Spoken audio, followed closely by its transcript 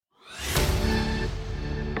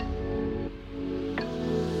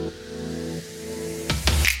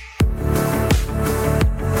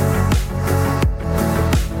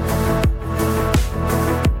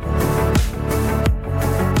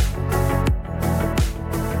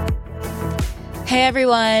Hey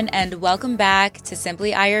everyone, and welcome back to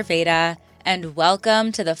Simply Ayurveda, and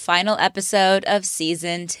welcome to the final episode of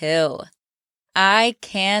Season 2. I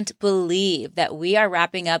can't believe that we are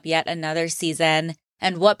wrapping up yet another season,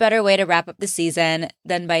 and what better way to wrap up the season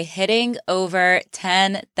than by hitting over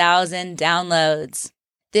 10,000 downloads.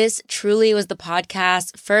 This truly was the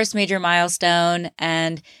podcast's first major milestone,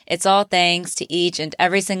 and it's all thanks to each and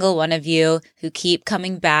every single one of you who keep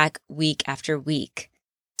coming back week after week.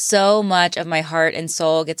 So much of my heart and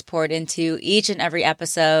soul gets poured into each and every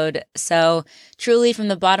episode. So truly from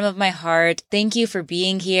the bottom of my heart, thank you for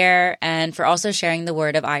being here and for also sharing the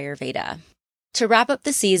word of Ayurveda. To wrap up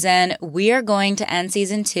the season, we are going to end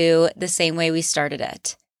Season 2 the same way we started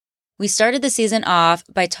it. We started the season off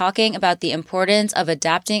by talking about the importance of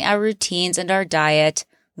adapting our routines and our diet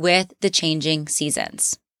with the changing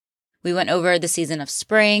seasons. We went over the season of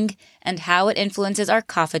spring and how it influences our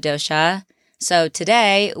Kapha dosha. So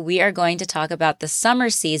today, we are going to talk about the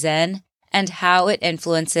summer season and how it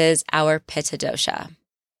influences our Pitta dosha.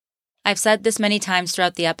 I've said this many times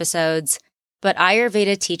throughout the episodes, but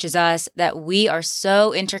Ayurveda teaches us that we are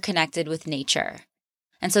so interconnected with nature.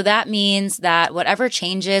 And so that means that whatever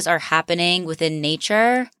changes are happening within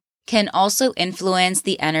nature can also influence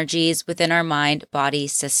the energies within our mind-body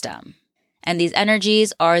system. And these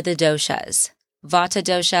energies are the doshas: Vata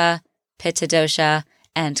dosha, Pitta dosha,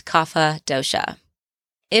 and Kapha dosha.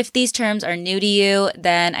 If these terms are new to you,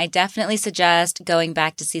 then I definitely suggest going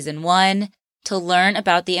back to Season 1 to learn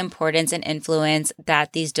about the importance and influence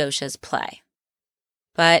that these doshas play.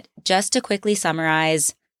 But just to quickly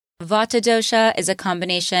summarize, Vata dosha is a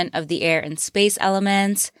combination of the air and space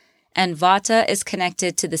elements, and Vata is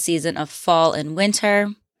connected to the season of fall and winter.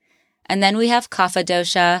 And then we have Kapha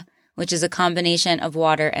dosha, which is a combination of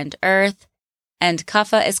water and earth, and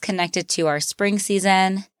Kapha is connected to our spring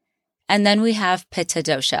season. And then we have Pitta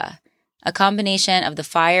dosha, a combination of the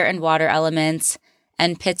fire and water elements,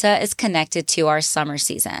 and Pitta is connected to our summer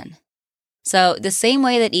season. So the same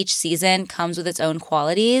way that each season comes with its own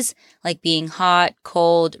qualities, like being hot,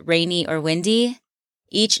 cold, rainy, or windy,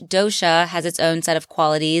 each dosha has its own set of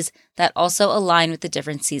qualities that also align with the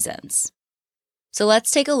different seasons. So let's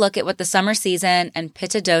take a look at what the summer season and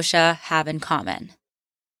Pitta dosha have in common.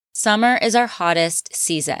 Summer is our hottest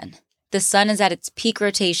season. The sun is at its peak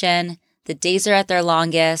rotation, the days are at their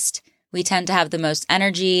longest, we tend to have the most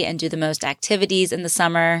energy and do the most activities in the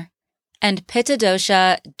summer. And Pitta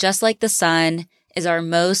dosha, just like the sun, is our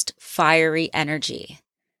most fiery energy.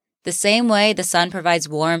 The same way the sun provides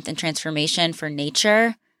warmth and transformation for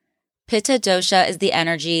nature, Pitta dosha is the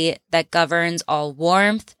energy that governs all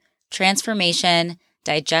warmth, transformation,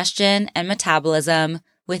 digestion, and metabolism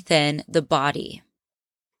within the body.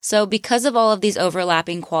 So because of all of these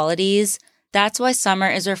overlapping qualities, that's why summer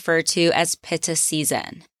is referred to as Pitta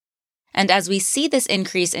season. And as we see this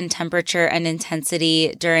increase in temperature and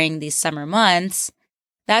intensity during these summer months,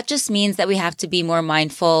 that just means that we have to be more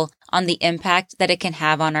mindful on the impact that it can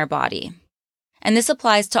have on our body. And this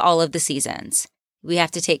applies to all of the seasons. We have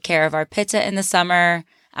to take care of our Pitta in the summer,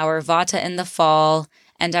 our Vata in the fall,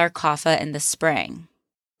 and our Kapha in the spring.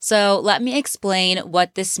 So let me explain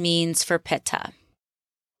what this means for Pitta.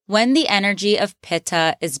 When the energy of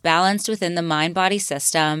Pitta is balanced within the mind-body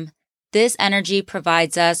system, this energy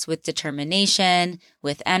provides us with determination,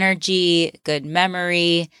 with energy, good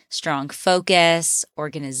memory, strong focus,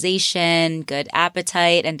 organization, good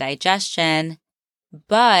appetite, and digestion.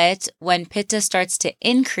 But when Pitta starts to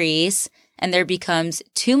increase and there becomes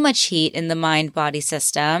too much heat in the mind-body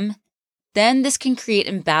system, then this can create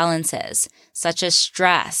imbalances such as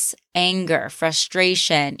stress, anger,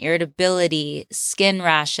 frustration, irritability, skin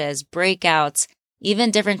rashes, breakouts, even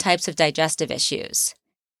different types of digestive issues.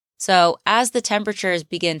 So as the temperatures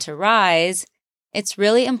begin to rise, it's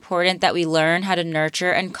really important that we learn how to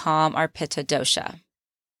nurture and calm our Pitta dosha.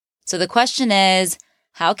 So the question is,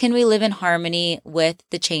 how can we live in harmony with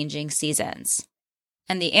the changing seasons?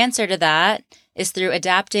 And the answer to that is through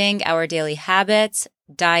adapting our daily habits,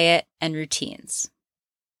 diet, and routines.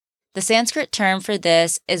 The Sanskrit term for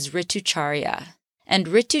this is Ritucharya, and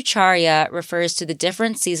Ritucharya refers to the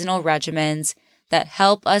different seasonal regimens that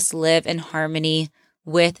help us live in harmony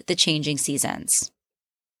with the changing seasons.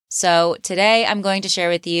 So today I'm going to share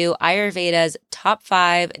with you Ayurveda's top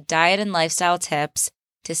 5 diet and lifestyle tips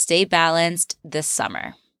to stay balanced this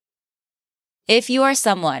summer. If you are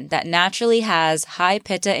someone that naturally has high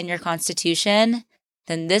Pitta in your constitution,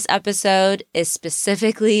 then this episode is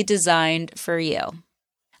specifically designed for you.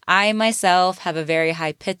 I myself have a very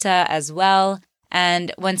high Pitta as well,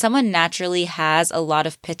 and when someone naturally has a lot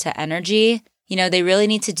of Pitta energy, they really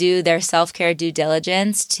need to do their self-care due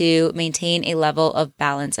diligence to maintain a level of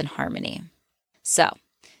balance and harmony. So,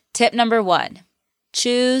 tip number 1,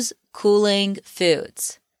 choose cooling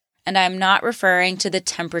foods. And I'm not referring to the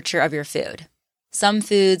temperature of your food. Some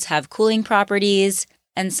foods have cooling properties,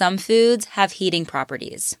 and some foods have heating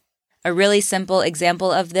properties. A really simple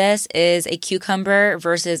example of this is a cucumber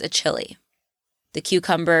versus a chili. The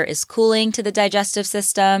cucumber is cooling to the digestive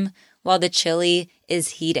system, while the chili is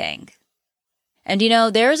heating. And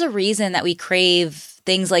there's a reason that we crave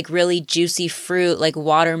things like really juicy fruit like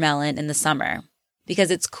watermelon in the summer,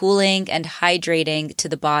 because it's cooling and hydrating to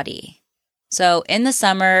the body. So in the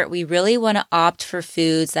summer, we really want to opt for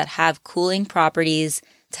foods that have cooling properties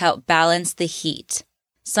to help balance the heat.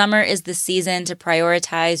 Summer is the season to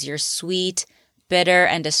prioritize your sweet, bitter,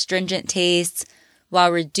 and astringent tastes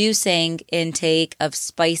while reducing intake of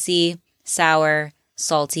spicy, sour,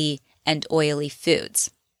 salty, and oily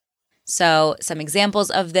foods. So some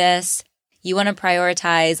examples of this: you want to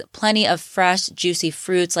prioritize plenty of fresh, juicy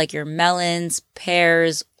fruits like your melons,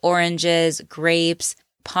 pears, oranges, grapes.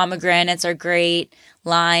 Pomegranates are great,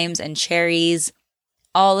 limes and cherries.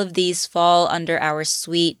 All of these fall under our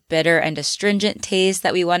sweet, bitter, and astringent taste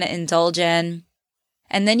that we want to indulge in.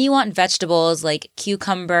 And then you want vegetables like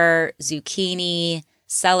cucumber, zucchini,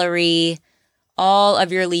 celery, all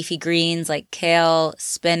of your leafy greens like kale,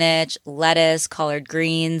 spinach, lettuce, collard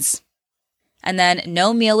greens. And then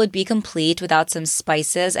no meal would be complete without some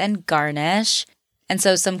spices and garnish. And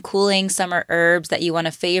so some cooling summer herbs that you want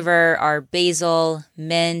to favor are basil,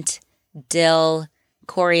 mint, dill,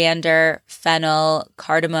 coriander, fennel,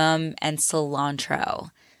 cardamom, and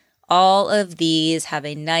cilantro. All of these have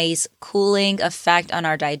a nice cooling effect on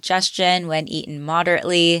our digestion when eaten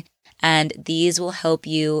moderately, and these will help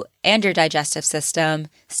you and your digestive system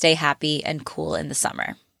stay happy and cool in the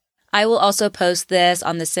summer. I will also post this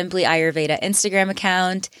on the Simply Ayurveda Instagram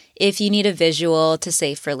account if you need a visual to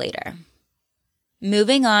save for later.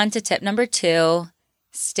 Moving on to tip number 2,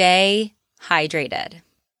 stay hydrated.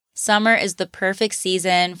 Summer is the perfect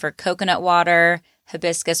season for coconut water,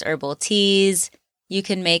 hibiscus herbal teas. You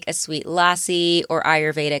can make a sweet lassi or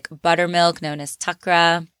Ayurvedic buttermilk known as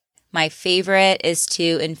takra. My favorite is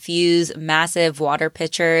to infuse massive water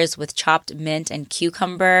pitchers with chopped mint and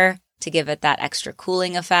cucumber to give it that extra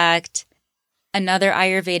cooling effect. Another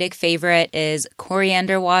Ayurvedic favorite is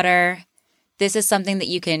coriander water. This is something that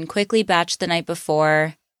you can quickly batch the night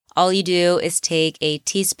before. All you do is take a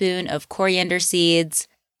teaspoon of coriander seeds,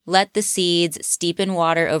 let the seeds steep in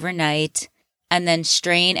water overnight, and then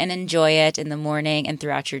strain and enjoy it in the morning and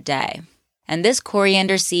throughout your day. And this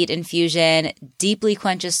coriander seed infusion deeply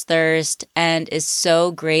quenches thirst and is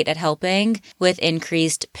so great at helping with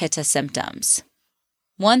increased Pitta symptoms.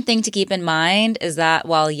 One thing to keep in mind is that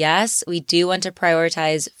while yes, we do want to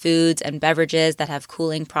prioritize foods and beverages that have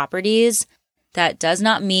cooling properties, that does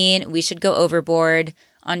not mean we should go overboard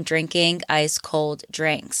on drinking ice-cold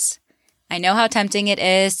drinks. I know how tempting it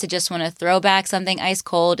is to just want to throw back something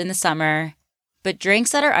ice-cold in the summer, but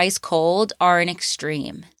drinks that are ice-cold are an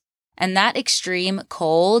extreme. And that extreme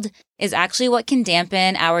cold is actually what can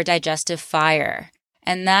dampen our digestive fire.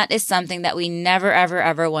 And that is something that we never, ever,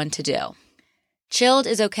 ever want to do. Chilled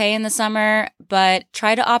is okay in the summer, but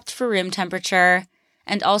try to opt for room temperature.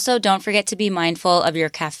 And also don't forget to be mindful of your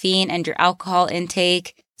caffeine and your alcohol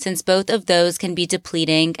intake, since both of those can be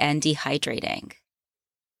depleting and dehydrating.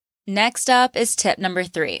 Next up is tip number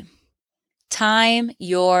 3. Time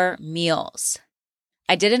your meals.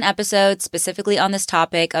 I did an episode specifically on this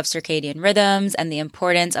topic of circadian rhythms and the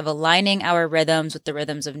importance of aligning our rhythms with the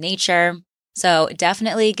rhythms of nature. So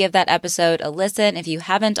definitely give that episode a listen if you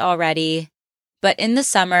haven't already. But in the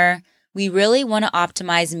summer, we really want to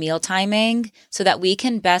optimize meal timing so that we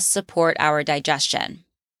can best support our digestion.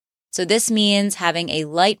 So this means having a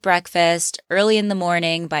light breakfast early in the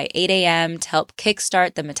morning by 8 a.m. to help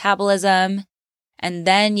kickstart the metabolism. And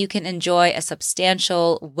then you can enjoy a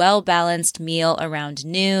substantial, well-balanced meal around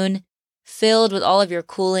noon, filled with all of your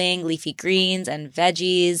cooling leafy greens and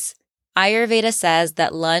veggies. Ayurveda says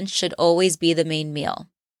that lunch should always be the main meal,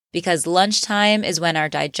 because lunchtime is when our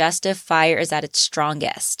digestive fire is at its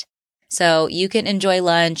strongest. So you can enjoy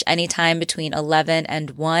lunch anytime between 11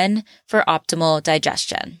 and 1 for optimal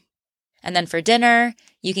digestion. And then for dinner,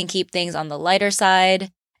 you can keep things on the lighter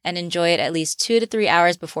side and enjoy it at least 2 to 3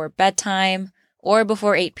 hours before bedtime or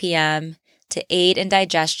before 8 p.m. to aid in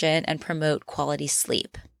digestion and promote quality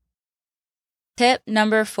sleep. Tip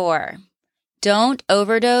number 4, don't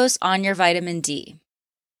overdose on your vitamin D.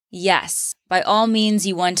 Yes, by all means,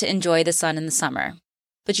 you want to enjoy the sun in the summer,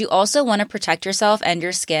 but you also want to protect yourself and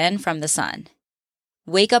your skin from the sun.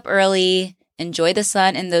 Wake up early, enjoy the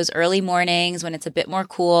sun in those early mornings when it's a bit more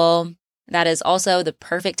cool. That is also the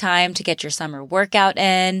perfect time to get your summer workout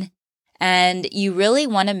in. And you really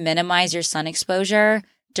want to minimize your sun exposure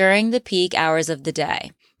during the peak hours of the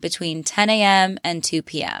day, between 10 a.m. and 2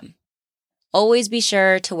 p.m. Always be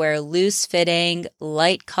sure to wear loose-fitting,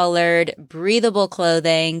 light-colored, breathable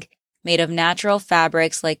clothing made of natural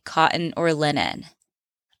fabrics like cotton or linen.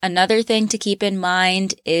 Another thing to keep in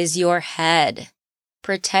mind is your head.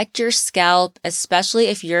 Protect your scalp, especially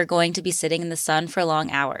if you're going to be sitting in the sun for long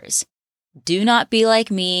hours. Do not be like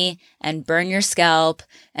me and burn your scalp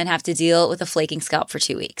and have to deal with a flaking scalp for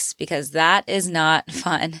 2 weeks, because that is not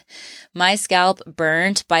fun. My scalp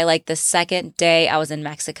burned by like the second day I was in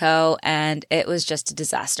Mexico, and it was just a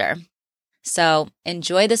disaster. So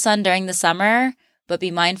enjoy the sun during the summer, but be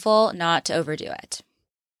mindful not to overdo it.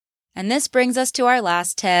 And this brings us to our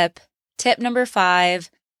last tip. Tip number 5,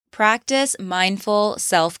 practice mindful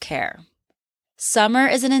self-care. Summer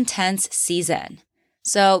is an intense season,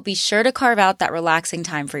 so be sure to carve out that relaxing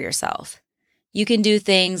time for yourself. You can do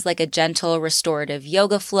things like a gentle restorative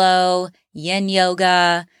yoga flow, yin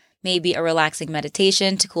yoga, maybe a relaxing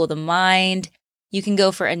meditation to cool the mind. You can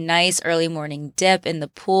go for a nice early morning dip in the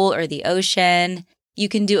pool or the ocean. You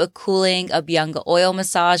can do a cooling Abhyanga oil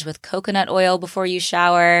massage with coconut oil before you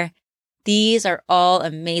shower. These are all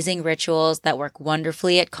amazing rituals that work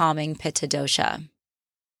wonderfully at calming Pitta dosha.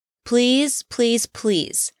 Please, please,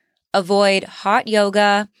 please avoid hot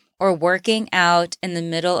yoga or working out in the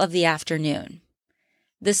middle of the afternoon.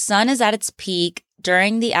 The sun is at its peak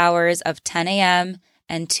during the hours of 10 a.m.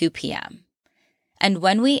 and 2 p.m. And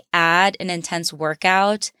when we add an intense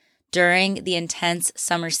workout during the intense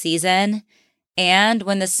summer season and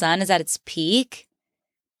when the sun is at its peak,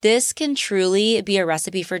 this can truly be a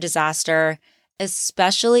recipe for disaster,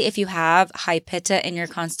 especially if you have high Pitta in your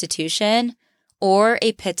constitution or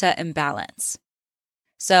a Pitta imbalance.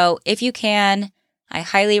 So if you can, I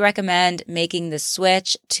highly recommend making the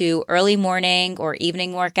switch to early morning or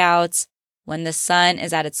evening workouts when the sun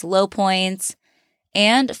is at its low points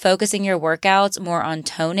and focusing your workouts more on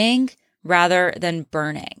toning rather than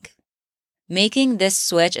burning. Making this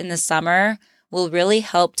switch in the summer will really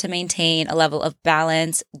help to maintain a level of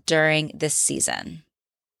balance during this season.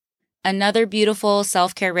 Another beautiful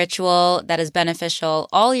self-care ritual that is beneficial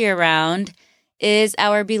all year round is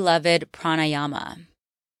our beloved pranayama.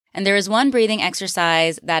 And there is one breathing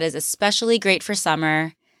exercise that is especially great for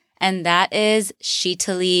summer, and that is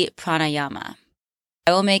Shitali pranayama.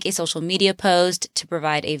 I will make a social media post to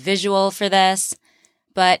provide a visual for this,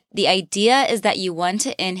 but the idea is that you want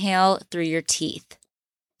to inhale through your teeth.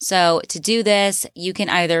 So to do this, you can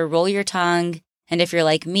either roll your tongue, and if you're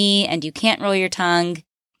like me and you can't roll your tongue,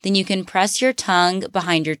 then you can press your tongue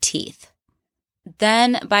behind your teeth.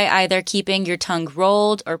 Then, by either keeping your tongue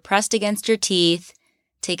rolled or pressed against your teeth,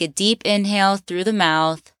 take a deep inhale through the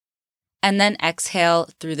mouth, and then exhale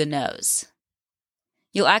through the nose.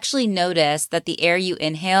 You'll actually notice that the air you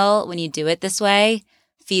inhale when you do it this way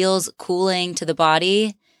feels cooling to the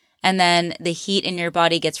body, and then the heat in your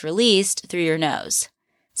body gets released through your nose.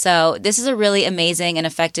 So this is a really amazing and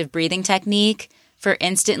effective breathing technique for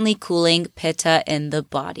instantly cooling Pitta in the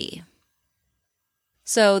body.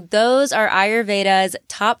 So those are Ayurveda's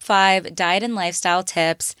top 5 diet and lifestyle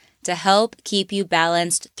tips to help keep you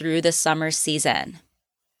balanced through the summer season.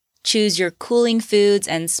 Choose your cooling foods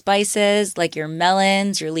and spices like your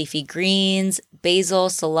melons, your leafy greens, basil,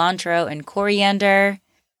 cilantro, and coriander.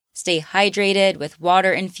 Stay hydrated with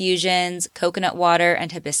water infusions, coconut water,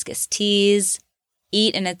 and hibiscus teas.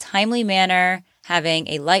 Eat in a timely manner, having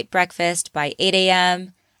a light breakfast by 8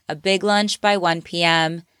 a.m., a big lunch by 1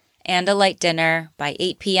 p.m., and a light dinner by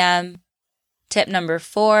 8 p.m. Tip number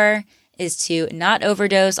 4 is to not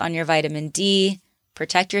overdose on your vitamin D,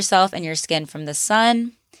 protect yourself and your skin from the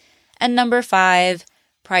sun. And number 5,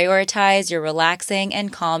 prioritize your relaxing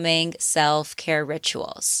and calming self-care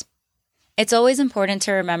rituals. It's always important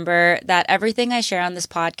to remember that everything I share on this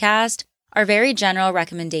podcast are very general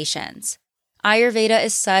recommendations. Ayurveda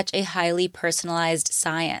is such a highly personalized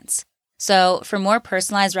science. So for more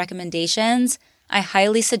personalized recommendations, I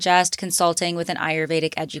highly suggest consulting with an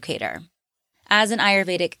Ayurvedic educator. As an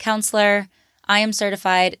Ayurvedic counselor, I am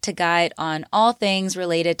certified to guide on all things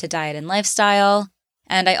related to diet and lifestyle,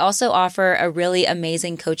 and I also offer a really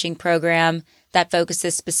amazing coaching program that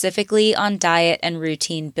focuses specifically on diet and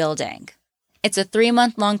routine building. It's a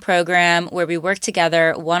 3-month-long program where we work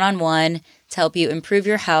together one-on-one to help you improve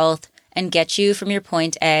your health and get you from your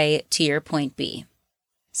point A to your point B.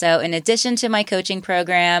 So in addition to my coaching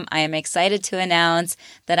program, I am excited to announce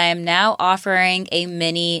that I am now offering a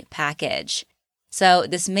mini package. So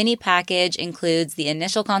this mini package includes the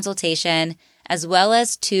initial consultation as well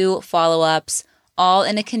as 2 follow-ups, all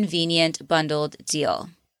in a convenient bundled deal.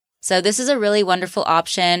 So this is a really wonderful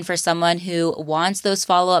option for someone who wants those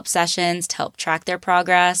follow-up sessions to help track their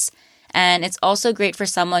progress. And it's also great for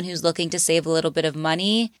someone who's looking to save a little bit of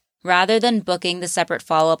money rather than booking the separate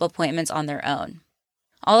follow-up appointments on their own.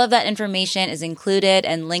 All of that information is included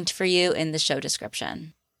and linked for you in the show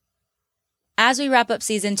description. As we wrap up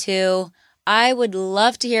season 2, I would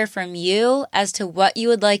love to hear from you as to what you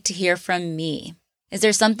would like to hear from me. Is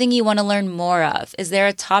there something you want to learn more of? Is there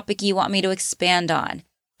a topic you want me to expand on?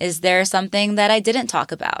 Is there something that I didn't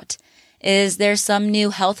talk about? Is there some new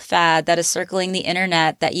health fad that is circling the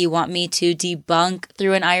internet that you want me to debunk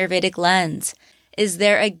through an Ayurvedic lens? Is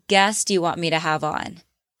there a guest you want me to have on?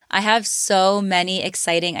 I have so many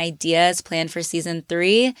exciting ideas planned for season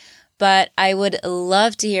 3, but I would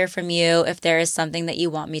love to hear from you if there is something that you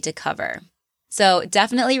want me to cover. So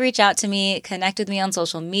definitely reach out to me, connect with me on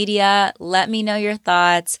social media, let me know your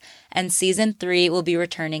thoughts, and season 3 will be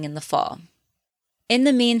returning in the fall. In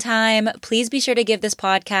the meantime, please be sure to give this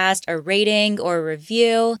podcast a rating or a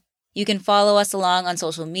review. You can follow us along on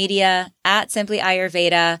social media at Simply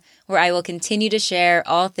Ayurveda, where I will continue to share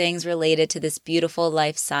all things related to this beautiful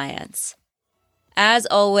life science. As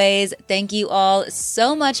always, thank you all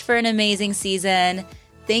so much for an amazing season.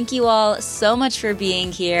 Thank you all so much for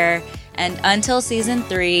being here. And until season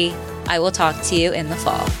 3, I will talk to you in the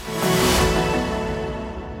fall.